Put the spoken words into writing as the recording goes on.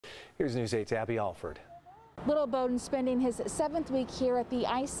Here's News 8's Abby Alford. Little Beauden spending his 7th week here at the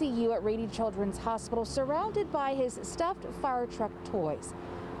ICU at Rady Children's Hospital, surrounded by his stuffed fire truck toys.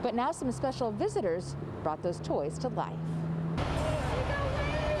 But now some special visitors brought those toys to life.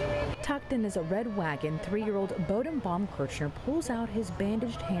 Tucked in his red wagon, 3-year-old Beauden Baumkirchner pulls out his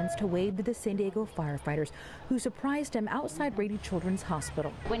bandaged hands to wave to the San Diego firefighters who surprised him outside Rady Children's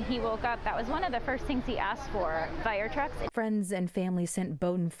Hospital. When he woke up, that was one of the first things he asked for, fire trucks. Friends and family sent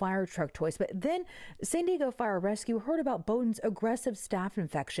Beauden fire truck toys, but then San Diego Fire Rescue heard about Beauden's aggressive staph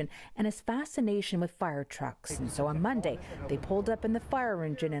infection and his fascination with fire trucks. And so on Monday, they pulled up in the fire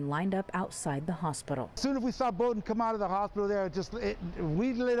engine and lined up outside the hospital. As soon as we saw Beauden come out of the hospital there,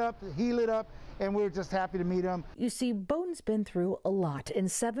 we lit up, he lit up, and we were just happy to meet him. You see, Beauden's been through a lot. In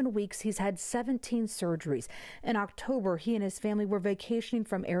 7 weeks, he's had 17 surgeries. In October, he and his family were vacationing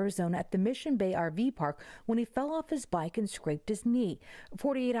from Arizona at the Mission Bay RV Park when he fell off his bike and scraped his knee.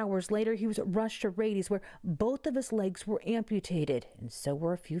 48 hours later, he was rushed to Rady's where both of his legs were amputated, and so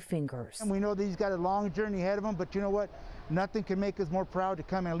were a few fingers. And we know that he's got a long journey ahead of him, but you know what? Nothing can make us more proud to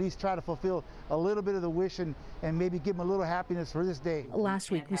come and at least try to fulfill a little bit of the wish and maybe give him a little happiness for this day.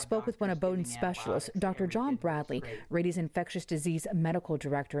 Last week, we spoke with one of Beauden's specialists, Dr. John Bradley, Rady's infectious disease medical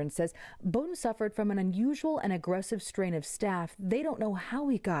director, and says Beauden suffered from an unusual and aggressive strain of staph. They don't know how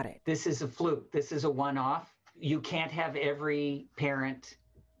he got it. This is a fluke. This is a one-off. You can't have every parent,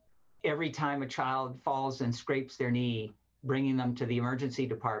 every time a child falls and scrapes their knee, bringing them to the emergency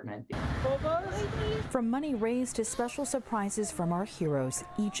department. From money raised to special surprises from our heroes,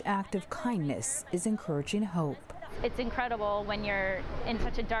 each act of kindness is encouraging hope. It's incredible when you're in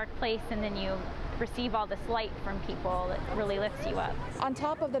such a dark place and then you receive all this light from people. It really lifts you up. On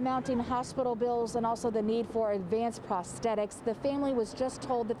top of the mounting hospital bills and also the need for advanced prosthetics, the family was just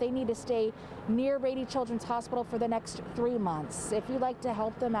told that they need to stay near Rady Children's Hospital for the next 3 months. If you'd like to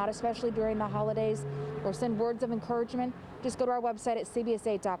help them out, especially during the holidays, or send words of encouragement, just go to our website at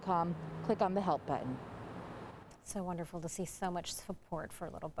cbs8.com, click on the help button. So wonderful to see so much support for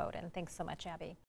little Beauden. Thanks so much, Abby.